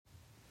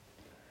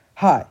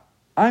Hi,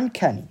 I'm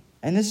Kenny,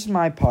 and this is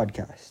my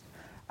podcast.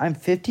 I'm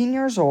 15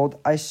 years old,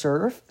 I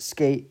surf,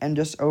 skate, and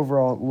just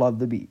overall love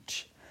the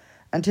beach.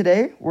 And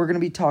today, we're going to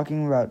be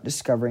talking about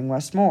Discovering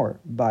Wes Moore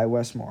by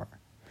Wes Moore.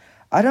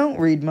 I don't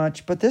read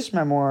much, but this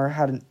memoir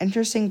had an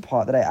interesting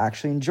plot that I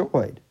actually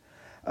enjoyed,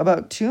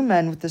 about two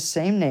men with the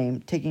same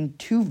name taking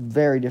two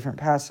very different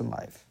paths in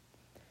life.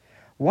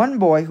 One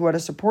boy who had a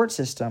support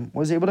system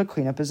was able to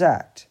clean up his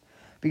act,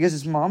 because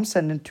his mom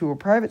sent him to a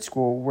private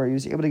school where he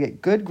was able to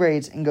get good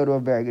grades and go to a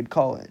very good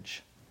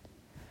college,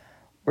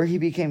 where he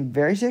became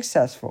very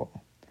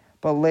successful.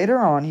 But later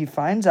on, he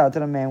finds out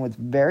that a man with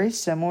very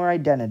similar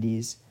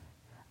identities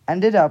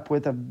ended up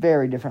with a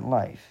very different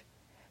life.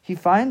 He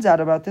finds out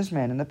about this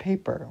man in the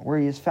paper, where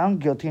he is found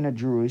guilty in a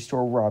jewelry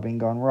store robbing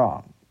gone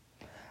wrong.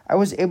 I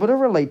was able to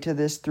relate to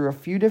this through a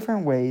few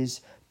different ways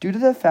due to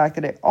the fact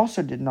that I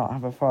also did not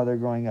have a father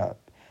growing up,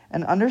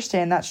 and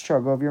understand that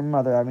struggle of your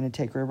mother having to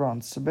take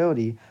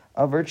responsibility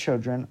of her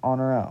children on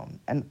her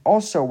own, and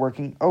also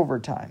working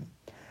overtime.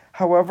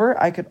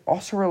 However, I could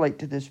also relate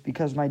to this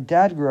because my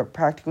dad grew up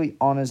practically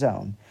on his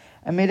own,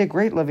 and made a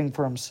great living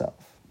for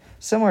himself.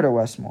 Similar to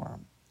Wes Moore,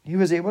 he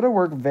was able to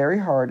work very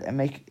hard and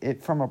make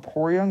it from a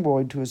poor young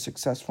boy to a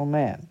successful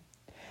man.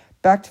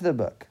 Back to the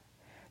book.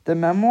 The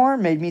memoir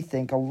made me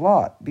think a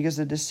lot because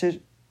the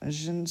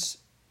decisions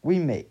we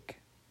make,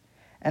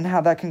 and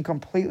how that can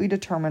completely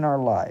determine our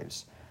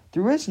lives.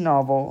 Through his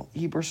novel,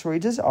 he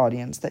persuades his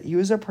audience that he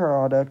was a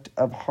product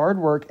of hard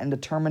work and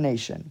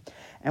determination,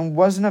 and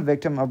wasn't a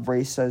victim of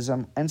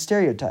racism and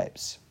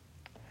stereotypes.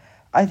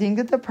 I think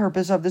that the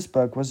purpose of this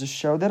book was to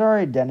show that our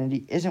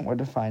identity isn't what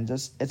defines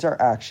us, it's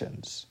our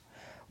actions.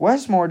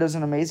 Wes Moore does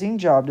an amazing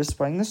job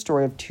displaying the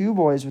story of two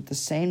boys with the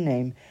same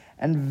name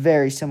and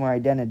very similar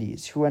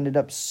identities who ended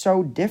up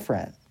so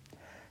different.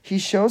 He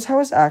shows how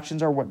his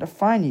actions are what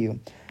define you,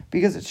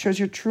 because it shows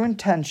your true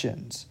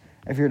intentions.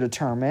 If you're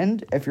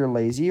determined, if you're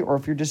lazy, or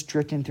if you're just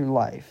drifting through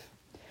life.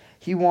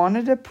 He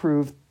wanted to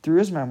prove through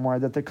his memoir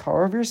that the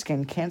color of your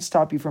skin can't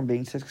stop you from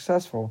being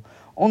successful.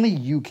 Only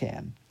you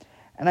can.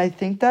 And I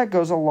think that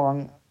goes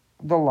along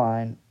with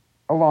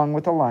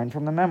the line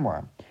from the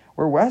memoir,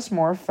 where Wes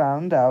Moore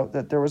found out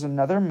that there was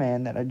another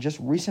man that had just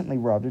recently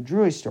robbed a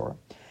jewelry store.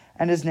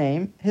 And his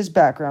name, his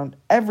background,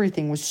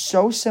 everything was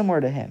so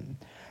similar to him.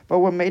 But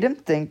what made him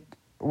think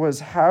was,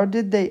 how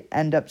did they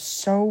end up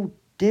so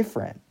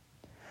different?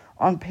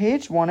 On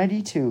page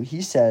 182,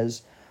 he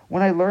says,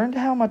 "When I learned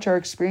how much our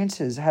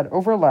experiences had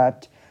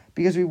overlapped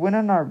because we went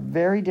on our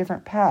very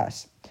different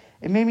paths,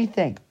 it made me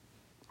think,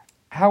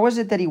 how was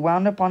it that he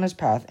wound up on his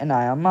path and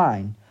I on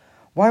mine?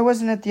 Why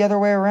wasn't it the other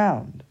way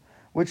around?"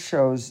 Which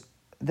shows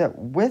that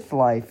with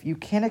life, you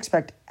can't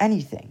expect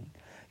anything.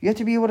 You have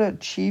to be able to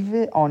achieve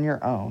it on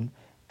your own.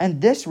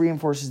 And this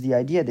reinforces the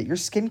idea that your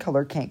skin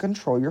color can't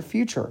control your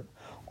future.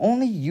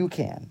 Only you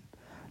can.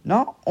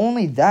 Not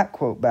only that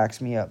quote backs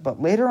me up, but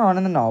later on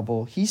in the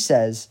novel, he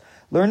says,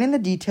 "Learning the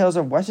details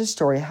of Wes's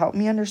story helped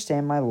me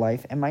understand my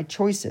life and my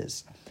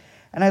choices.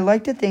 And I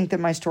like to think that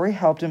my story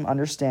helped him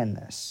understand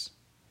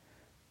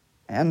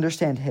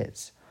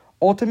his.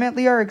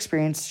 Ultimately, our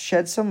experience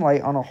sheds some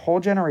light on a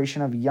whole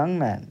generation of young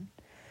men,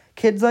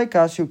 kids like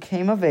us who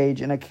came of age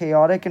in a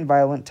chaotic and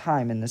violent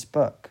time in this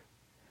book.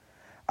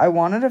 I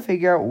wanted to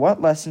figure out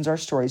what lessons our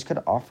stories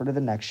could offer to the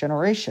next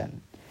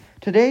generation.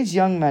 Today's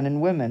young men and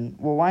women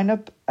will wind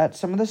up at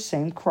some of the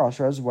same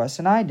crossroads Wes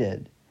and I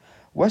did.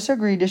 Wes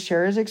agreed to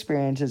share his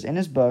experiences in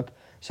his book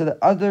so that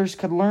others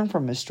could learn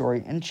from his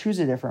story and choose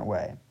a different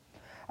way.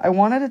 I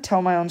wanted to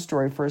tell my own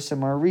story for a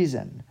similar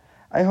reason.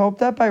 I hope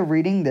that by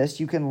reading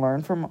this, you can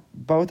learn from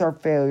both our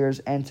failures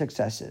and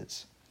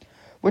successes,"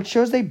 which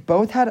shows they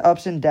both had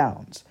ups and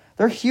downs.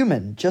 They're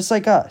human, just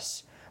like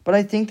us. But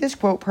I think this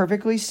quote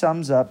perfectly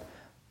sums up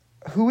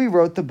who he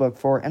wrote the book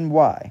for and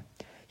why.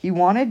 He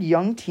wanted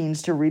young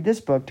teens to read this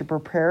book to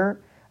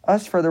prepare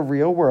us for the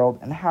real world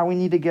and how we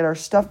need to get our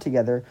stuff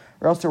together,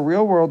 or else the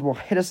real world will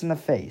hit us in the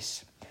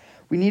face.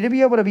 We need to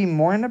be able to be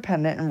more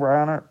independent and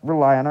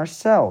rely on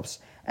ourselves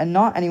and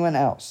not anyone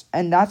else.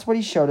 And that's what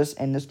he showed us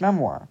in this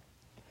memoir.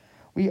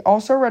 We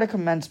also read a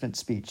commencement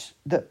speech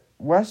that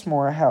Wes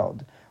Moore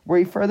held, where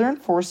he further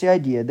enforced the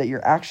idea that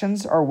your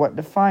actions are what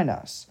define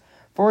us.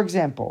 For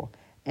example,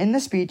 in the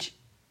speech,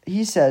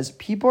 he says,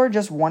 people are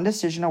just one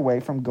decision away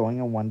from going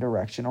in one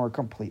direction or a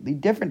completely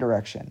different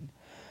direction,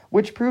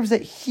 which proves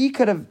that he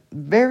could have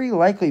very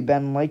likely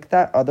been like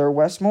that other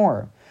Wes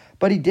Moore,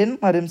 but he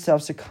didn't let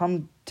himself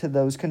succumb to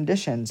those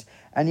conditions,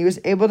 and he was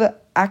able to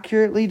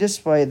accurately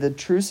display the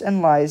truths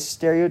and lies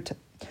stereotypes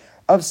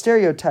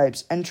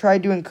and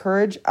tried to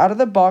encourage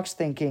out-of-the-box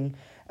thinking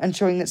and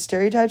showing that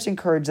stereotypes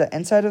encourage that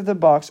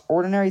inside-of-the-box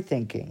ordinary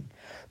thinking.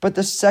 But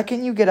the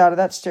second you get out of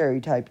that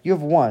stereotype, you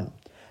have won.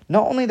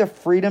 Not only the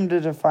freedom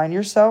to define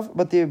yourself,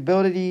 but the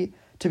ability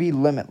to be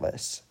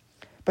limitless.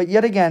 But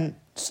yet again,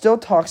 still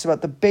talks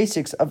about the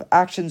basics of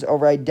actions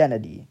over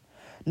identity.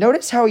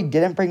 Notice how he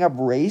didn't bring up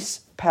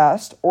race,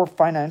 past, or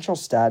financial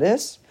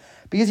status,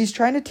 because he's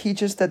trying to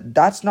teach us that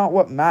that's not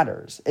what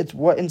matters. It's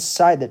what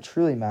inside that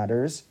truly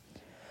matters.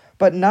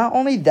 But not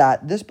only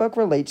that, this book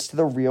relates to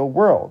the real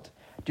world.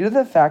 due to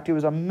the fact it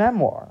was a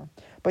memoir,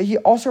 but he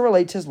also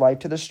relates his life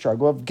to the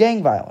struggle of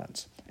gang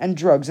violence and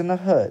drugs in the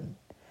hood.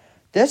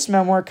 This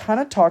memoir kind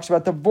of talks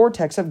about the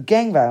vortex of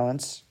gang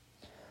violence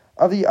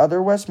of the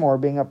other Wes Moore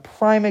being a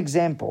prime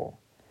example,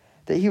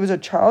 that he was a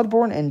child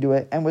born into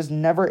it and was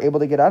never able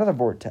to get out of the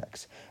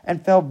vortex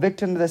and fell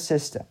victim to the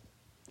system.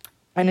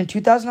 And in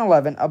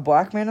 2011, a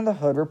black man in the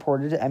hood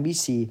reported to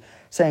NBC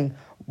saying,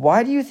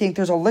 "Why do you think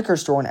there's a liquor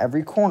store in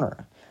every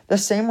corner? The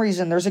same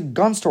reason there's a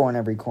gun store in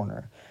every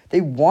corner.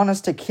 They want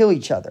us to kill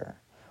each other,"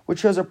 which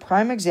shows a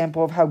prime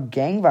example of how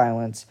gang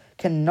violence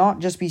cannot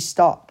just be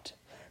stopped.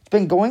 It's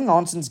been going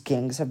on since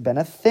gangs have been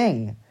a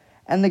thing,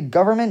 and the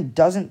government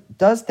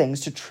does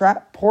things to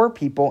trap poor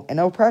people in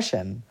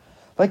oppression,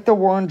 like the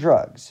war on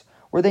drugs,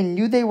 where they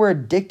knew they were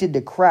addicted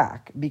to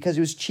crack because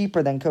it was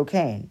cheaper than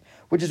cocaine,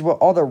 which is what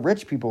all the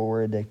rich people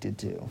were addicted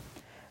to.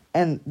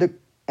 And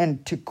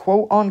to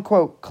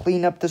quote-unquote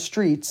clean up the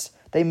streets,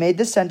 they made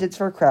the sentence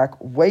for crack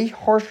way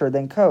harsher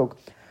than coke,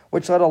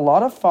 which led a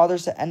lot of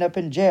fathers to end up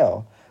in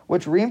jail,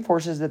 which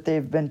reinforces that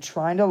they've been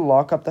trying to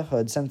lock up the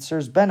hood since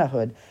there's been a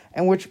hood,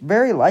 and which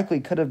very likely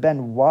could have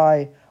been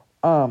why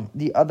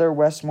the other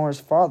Wes Moore's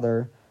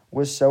father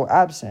was so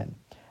absent.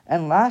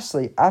 And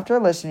lastly, after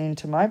listening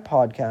to my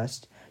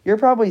podcast, you're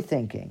probably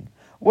thinking,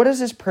 what does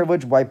this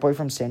privileged white boy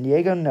from San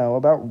Diego know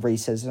about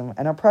racism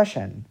and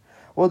oppression?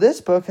 Well,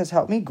 this book has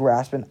helped me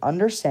grasp an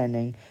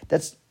understanding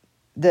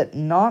that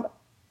not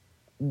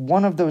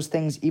one of those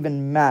things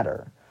even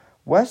matter.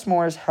 Wes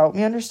Moore has helped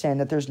me understand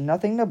that there's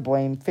nothing to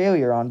blame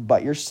failure on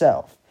but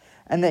yourself,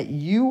 and that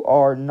you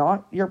are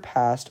not your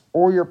past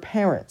or your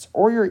parents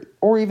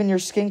or even your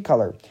skin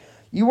color.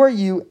 You are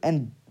you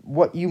and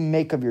what you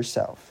make of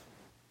yourself.